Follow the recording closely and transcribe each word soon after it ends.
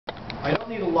I don't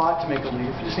need a lot to make a leaf.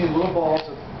 I just need little balls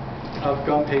of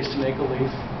gum paste to make a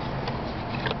leaf.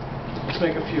 Let's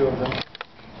make a few of them.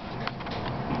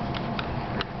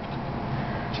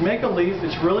 To make a leaf,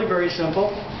 it's really very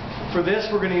simple. For this,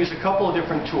 we're going to use a couple of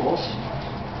different tools.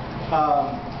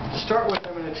 To start with,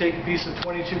 I'm going to take a piece of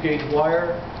 22 gauge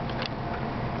wire.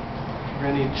 We're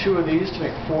going to need 2 of these to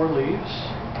make 4 leaves.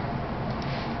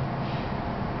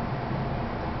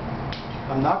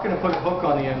 I'm not going to put a hook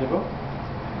on the end of them.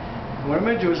 And what I'm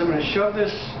going to do is I'm going to shove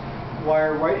this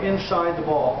wire right inside the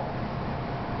ball,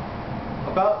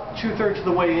 about 2/3 of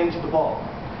the way into the ball.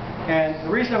 And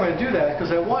the reason I'm going to do that is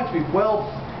because I want it to be well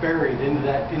buried into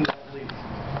that leaf.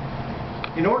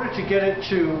 In order to get it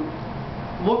to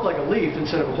look like a leaf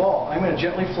instead of a ball, I'm going to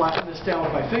gently flatten this down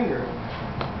with my finger.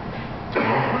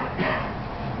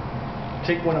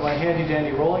 Take one of my handy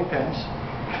dandy rolling pins.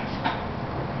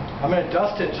 I'm going to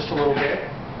dust it just a little bit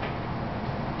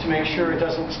to make sure it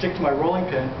doesn't stick to my rolling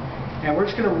pin. And we're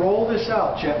just going to roll this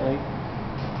out gently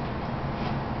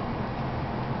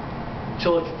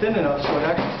until it's thin enough so it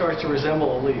actually starts to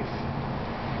resemble a leaf.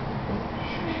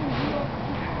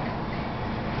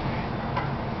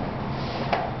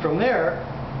 From there,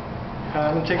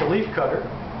 I'm going to take a leaf cutter.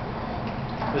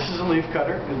 This is a leaf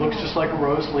cutter. It looks just like a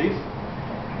rose leaf.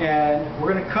 And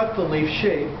we're going to cut the leaf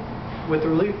shape with the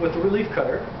leaf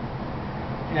cutter.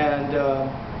 And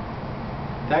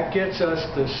that gets us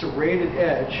the serrated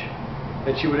edge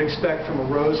that you would expect from a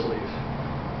rose leaf.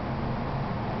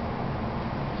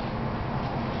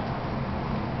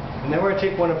 And then we're going to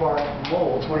take one of our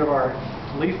molds, one of our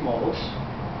leaf molds,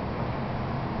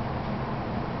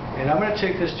 and I'm going to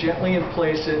take this gently and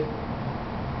place it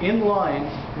in line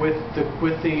with the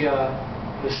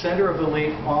center of the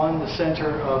leaf on the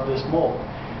center of this mold.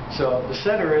 So the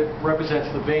center represents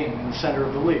the vein in the center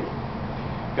of the leaf.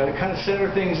 Got to kind of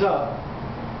center things up,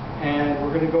 and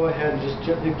we're going to go ahead and just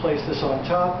gently place this on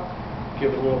top,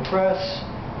 give it a little press.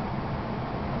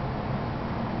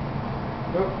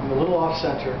 Oh, I'm a little off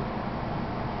center.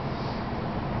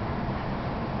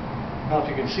 I don't know if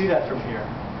you can see that from here,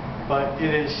 but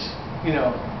it is, you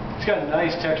know, it's got a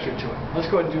nice texture to it. Let's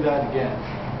go ahead and do that again.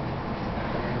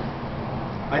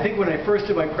 I think when I first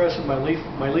did my press with my leaf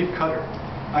cutter,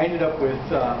 I ended up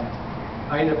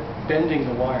bending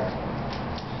the wire.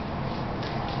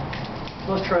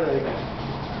 So let's try that again.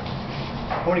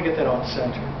 I want to get that on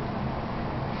center.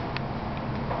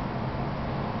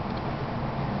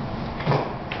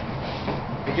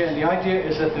 Again, the idea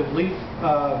is that the leaf,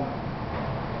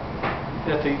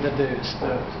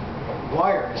 the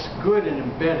wire is good and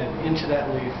embedded into that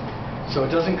leaf, so it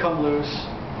doesn't come loose,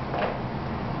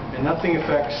 and nothing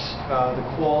affects the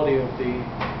quality of the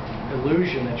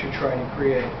illusion that you're trying to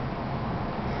create.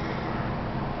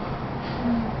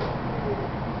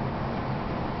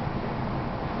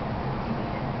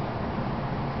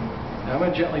 Now I'm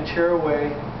going to gently tear away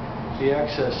the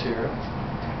excess here.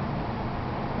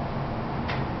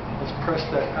 Let's press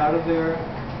that out of there.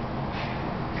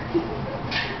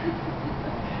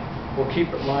 We'll keep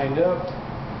it lined up.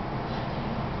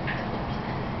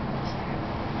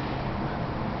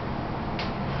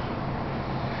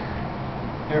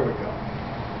 There we go.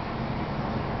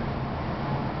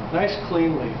 Nice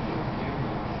clean leaf.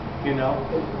 You know,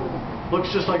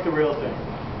 looks just like the real thing.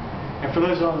 And for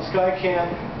those on the SkyCam,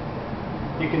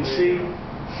 you can see it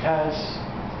has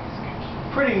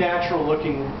pretty natural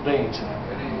looking veins in it.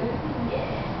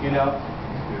 You know,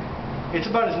 it's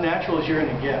about as natural as you're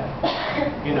going to get.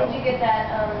 You know. Did you get that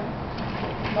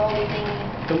moldy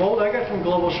thingy? The mold I got from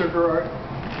Global Sugar Art.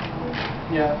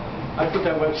 Yeah, I put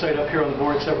that website up here on the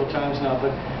board several times now,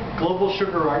 but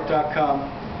globalsugarart.com,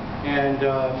 and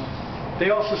they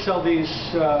also sell these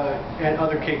at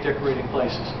other cake decorating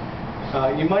places.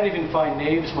 You might even find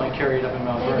Knaves might carry it up in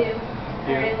Mount Vernon. They do.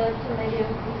 Yeah. They do.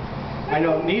 I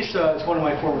know Nisa is one of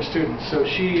my former students, so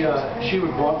she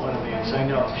would want one of these. I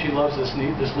know she loves this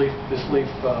leaf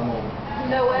mold.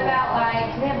 No, what about like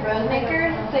they have rose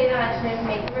makers, so you don't have to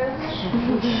make the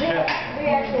roses? They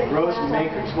actually have Rose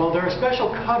makers. Well, there are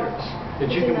special cutters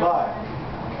that you can buy.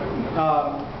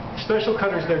 Special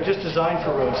cutters, they're just designed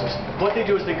for roses. What they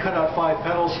do is they cut out 5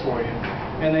 petals for you,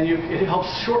 and then it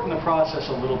helps shorten the process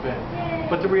a little bit.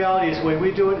 But the reality is, the way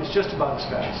we do it is just about as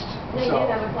fast. They do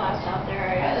have a class out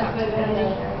there.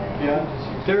 Yeah,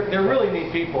 they're really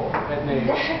neat people at Knaves.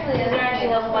 They're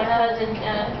actually helping my cousin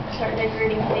start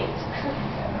decorating cakes.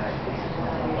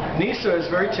 Nisa is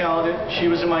very talented. She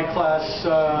was in my class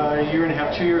a year and a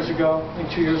half, 2 years ago, I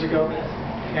think 2 years ago,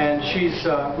 and she's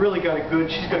really got good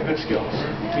skills,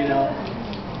 you know.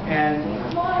 And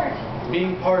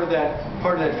being part of that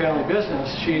family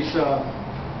business, she's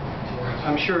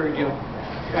I'm sure, you know,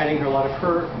 adding a lot of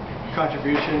her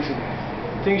contributions and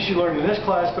things she learned in this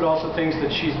class, but also things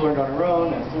that she's learned on her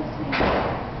own. And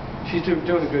she's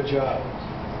doing a good job.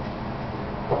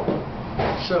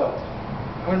 So,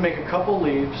 I'm going to make a couple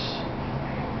leaves.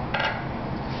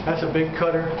 That's a big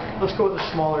cutter. Let's go with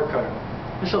a smaller cutter.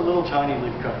 This is a little tiny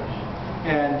leaf cutter.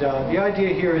 And the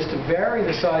idea here is to vary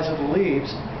the size of the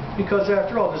leaves, because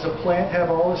after all, does a plant have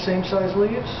all the same size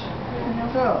leaves?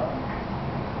 No.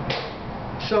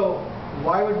 So,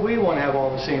 why would we want to have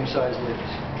all the same size leaves?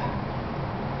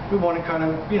 We want to kind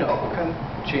of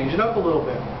change it up a little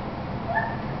bit.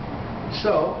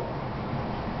 So,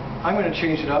 I'm going to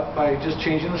change it up by just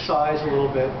changing the size a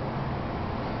little bit.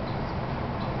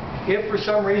 If for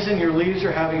some reason your leaves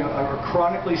are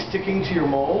chronically sticking to your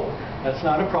mold, that's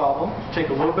not a problem. Take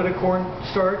a little bit of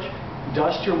cornstarch,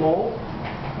 dust your mold,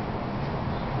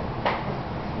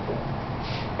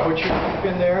 put your leaf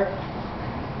in there,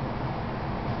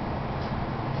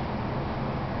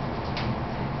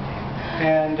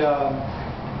 and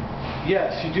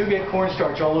yes, you do get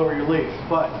cornstarch all over your leaf,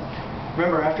 but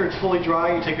remember, after it's fully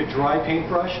dry, you take a dry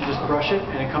paintbrush and just brush it,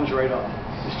 and it comes right off.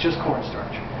 It's just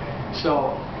cornstarch.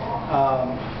 So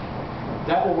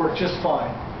that will work just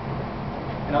fine.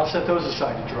 And I'll set those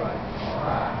aside to dry.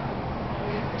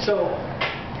 So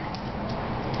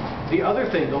the other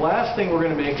thing, the last thing we're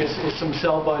going to make is some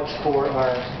cell buds for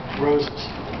our roses.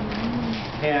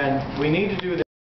 And we need to do that.